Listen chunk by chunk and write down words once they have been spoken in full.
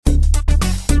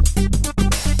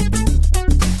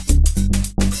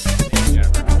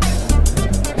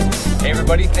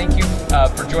everybody. Thank you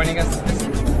for joining us.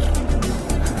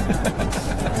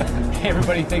 Hey,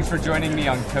 everybody. Thanks for joining me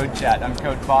on CodeChat. I'm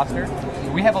Code Foster.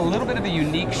 We have a little bit of a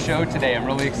unique show today. I'm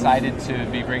really excited to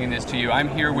be bringing this to you. I'm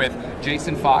here with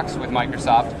Jason Fox with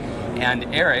Microsoft and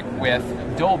Eric with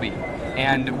Dolby.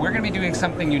 And we're going to be doing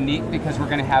something unique because we're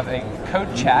going to have a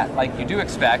code chat like you do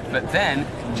expect, but then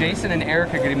Jason and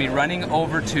Eric are going to be running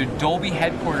over to Dolby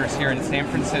headquarters here in San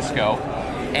Francisco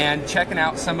and checking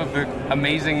out some of the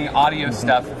amazing audio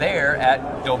stuff there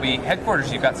at Dolby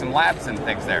headquarters. You've got some labs and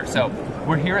things there. So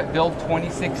we're here at Build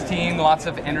 2016, lots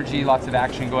of energy, lots of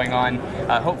action going on.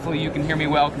 Hopefully you can hear me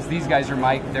well because these guys are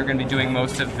mic'd. They're going to be doing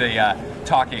most of the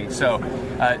talking. So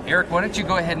Eric, why don't you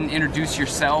go ahead and introduce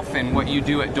yourself and what you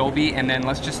do at Dolby, and then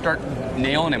let's just start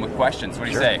nailing it with questions. What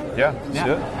do you say? Yeah, let's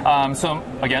do it. So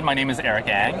again, my name is Eric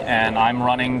Ang, and I'm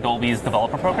running Dolby's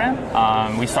developer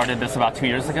program. We started this about 2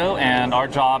 years ago, and our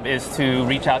job is to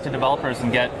reach out to developers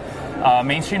and get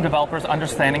mainstream developers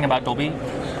understanding about Dolby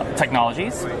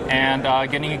technologies and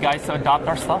getting you guys to adopt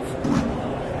our stuff.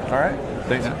 All right,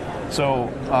 thanks. So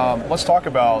let's talk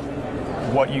about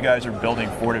what you guys are building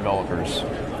for developers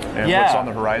and what's on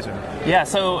the horizon. Yeah,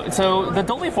 so the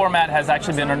Dolby format has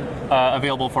actually been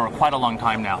available for quite a long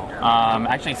time now,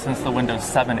 actually since the Windows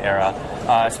 7 era,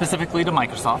 specifically to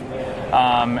Microsoft.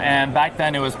 And back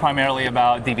then it was primarily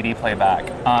about DVD playback.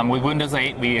 With Windows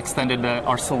 8, we extended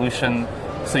our solution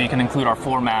so you can include our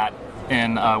format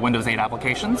in Windows 8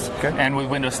 applications. Okay. And with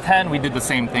Windows 10, we did the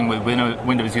same thing with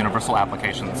Windows Universal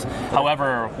applications.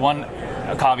 However, one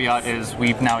caveat is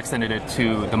we've now extended it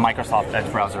to the Microsoft Edge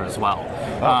browser as well.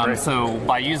 So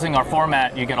by using our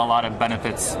format, you get a lot of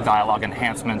benefits: dialogue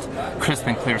enhancement, crisp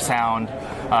and clear sound,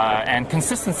 and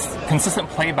consistent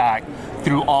playback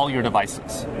through all your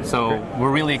devices. So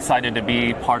we're really excited to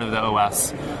be part of the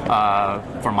OS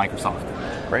for Microsoft.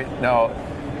 Great. Now,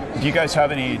 do you guys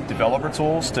have any developer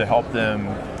tools to help them,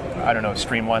 I don't know,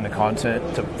 streamline the content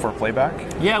for playback?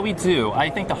 Yeah, we do. I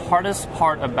think the hardest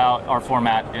part about our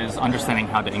format is understanding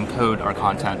how to encode our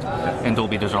content in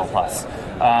Dolby Digital Plus.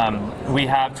 We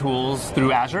have tools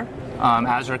through Azure.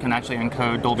 Azure can actually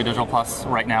encode Dolby Digital Plus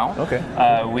right now. Okay.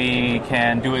 We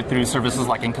can do it through services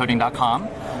like encoding.com.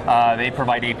 They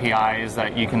provide APIs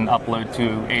that you can upload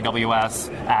to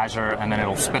AWS, Azure, and then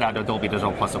it'll spit out a Dolby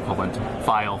Digital Plus equivalent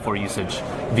file for usage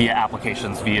via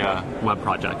applications, via web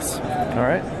projects. All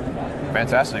right.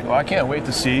 Fantastic. Well, I can't wait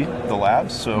to see the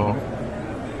labs, so...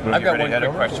 I've got one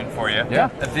quick question for you. Yeah.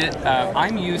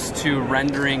 I'm used to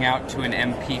rendering out to an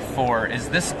MP4. Is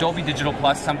this Dolby Digital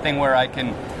Plus something where I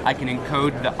can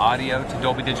encode the audio to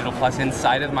Dolby Digital Plus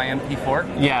inside of my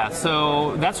MP4? Yeah,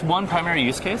 so that's one primary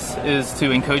use case, is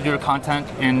to encode your content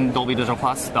in Dolby Digital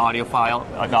Plus, the audio file,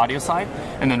 the audio side,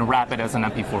 and then wrap it as an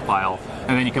MP4 file.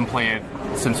 And then you can play it,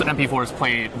 since MP4s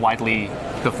play widely,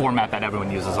 the format that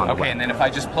everyone uses on the web. Okay, and then if I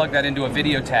just plug that into a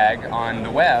video tag on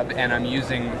the web and I'm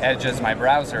using Edge as my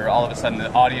browser, all of a sudden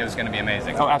the audio is going to be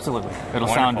amazing. Oh, absolutely. It'll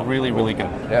sound really, really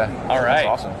good. Yeah. All right.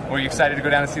 That's awesome. Were you excited to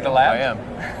go down and see the lab? I am.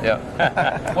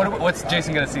 Yeah. What's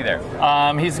Jason going to see there?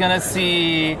 He's going to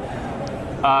see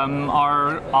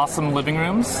our awesome living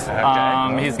rooms.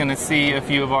 Okay. He's going to see a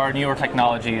few of our newer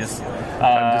technologies.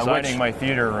 I'm designing my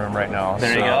theater room right now.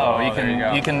 There you go.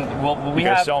 You can. Well, we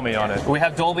have sell me on it. We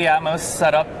have Dolby Atmos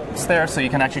set up there, so you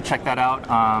can actually check that out.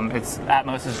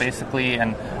 Atmos is basically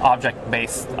an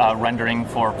object-based rendering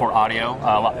for audio.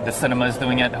 The cinema is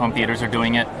doing it. Home theaters are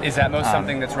doing it. Is Atmos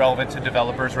something that's relevant to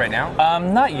developers right now?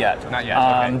 Not yet. Not yet.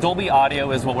 Okay. Dolby Audio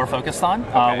is what we're focused on.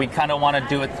 Okay. We kind of want to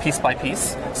do it piece by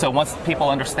piece. So once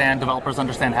developers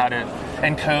understand how to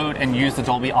encode and use the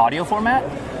Dolby Audio format,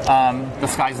 the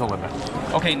sky's the limit.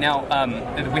 Okay, now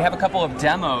we have a couple of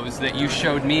demos that you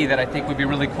showed me that I think would be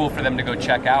really cool for them to go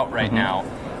check out right now.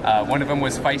 One of them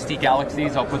was Feisty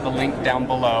Galaxies. I'll put the link down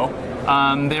below.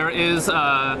 There is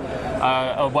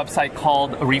a website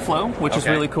called Reflow, which is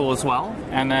really cool as well.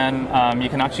 And then you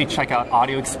can actually check out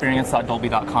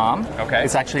audioexperience.dolby.com. Okay.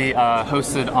 It's actually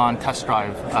hosted on Test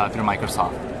Drive through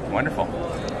Microsoft. Wonderful.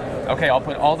 Okay, I'll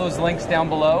put all those links down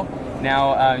below.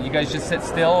 Now, you guys just sit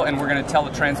still, and we're going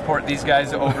to transport these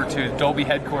guys over to Dolby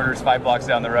headquarters 5 blocks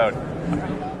down the road.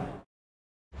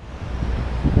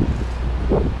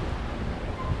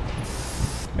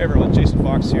 Hey everyone, Jason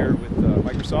Fox here with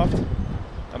Microsoft.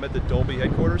 I'm at the Dolby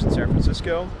headquarters in San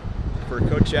Francisco for a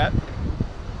code chat.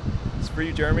 It's for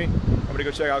you, Jeremy. I'm going to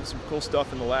go check out some cool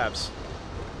stuff in the labs.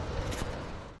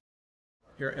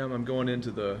 Here I am. I'm going into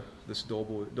this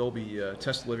Dolby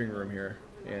test living room here,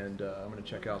 and I'm going to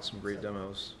check out some great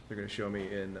demos they're going to show me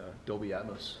in Dolby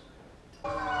Atmos.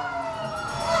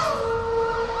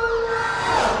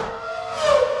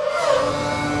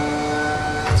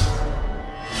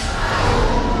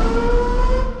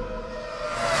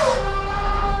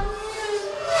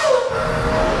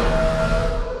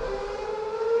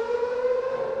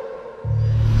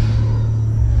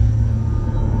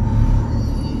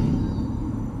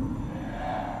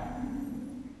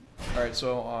 right,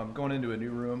 so I'm going into a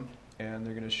new room, and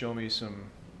they're going to show me some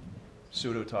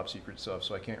pseudo top secret stuff,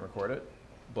 so I can't record it.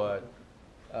 But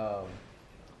I'm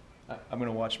going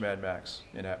to watch Mad Max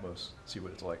in Atmos, see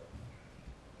what it's like.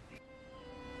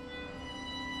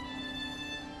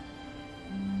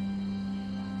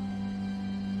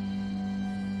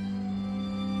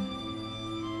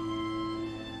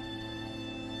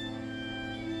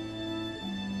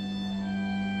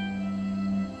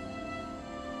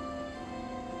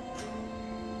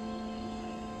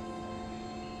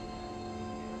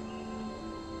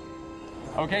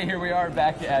 Okay, here we are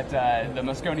back at the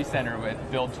Moscone Center with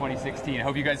Build 2016. I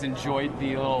hope you guys enjoyed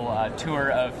the little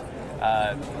tour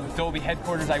of Dolby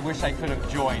headquarters. I wish I could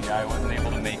have joined. I wasn't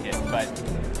able to make it. But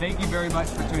thank you very much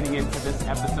for tuning in to this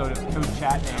episode of Code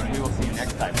Chat, and we will see you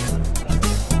next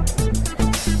time.